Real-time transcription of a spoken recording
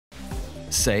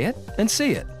Say it and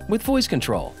see it with voice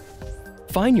control.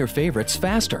 Find your favorites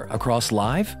faster across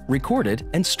live, recorded,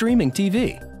 and streaming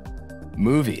TV.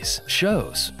 Movies,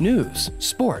 shows, news,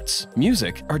 sports,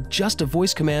 music are just a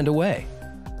voice command away.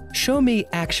 Show me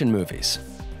action movies.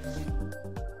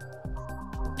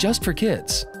 Just for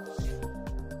kids.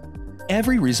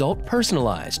 Every result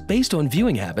personalized based on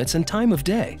viewing habits and time of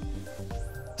day.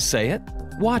 Say it,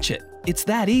 watch it. It's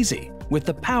that easy with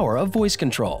the power of voice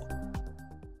control.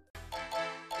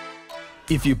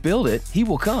 If you build it, he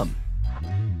will come.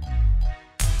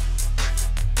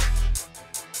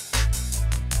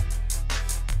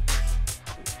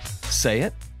 Say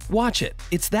it, watch it.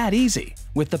 It's that easy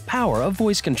with the power of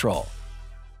voice control.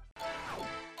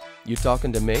 You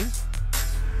talking to me?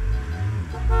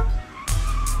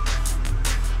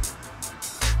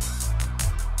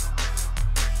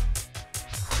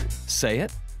 Say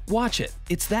it, watch it.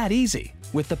 It's that easy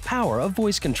with the power of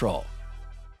voice control.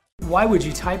 Why would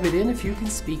you type it in if you can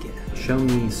speak it? Show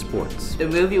me sports. The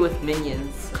movie with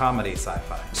minions. Comedy,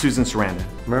 sci-fi. Susan Sarandon.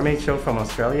 Mermaid show from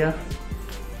Australia.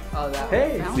 Oh, that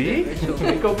Hey, see?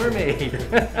 Go Mermaid.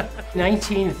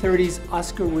 1930s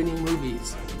Oscar-winning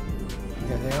movies.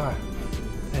 There they are.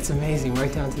 That's amazing,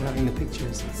 right down to having the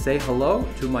pictures. Say hello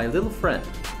to my little friend.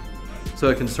 So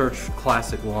I can search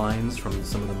classic lines from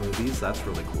some of the movies. That's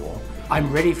really cool.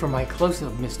 I'm ready for my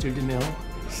close-up, Mr. DeMille.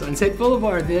 Sunset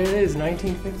Boulevard, there it is,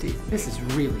 1950. This is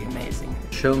really amazing.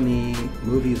 Show me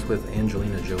movies with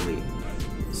Angelina Jolie.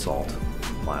 Salt,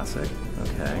 classic,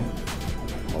 okay.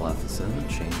 Maleficent,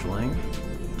 Changeling.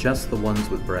 Just the ones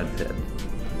with Brad Pitt.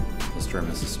 Mr. and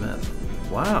Mrs. Smith.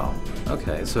 Wow,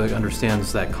 okay, so it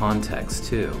understands that context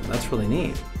too. That's really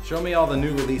neat. Show me all the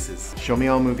new releases. Show me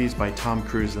all movies by Tom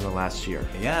Cruise in the last year.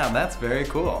 Yeah, that's very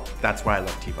cool. That's why I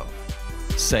love TiVo.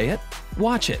 Say it,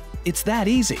 watch it. It's that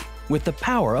easy with the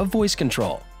power of voice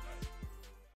control.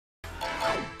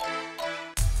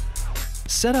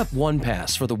 Set up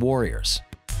OnePass for the Warriors.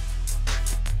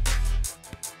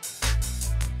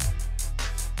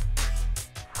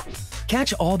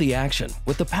 Catch all the action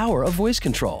with the power of voice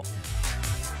control.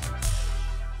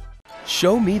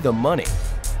 Show me the money.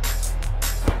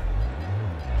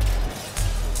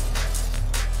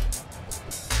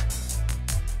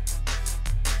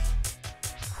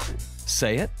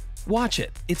 Say it, watch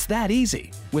it. It's that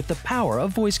easy with the power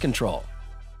of voice control.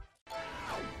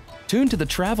 Tune to the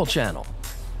Travel Channel.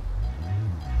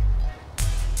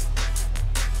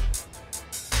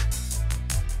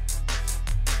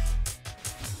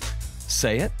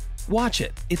 Say it, watch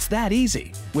it. It's that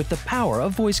easy with the power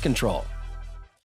of voice control.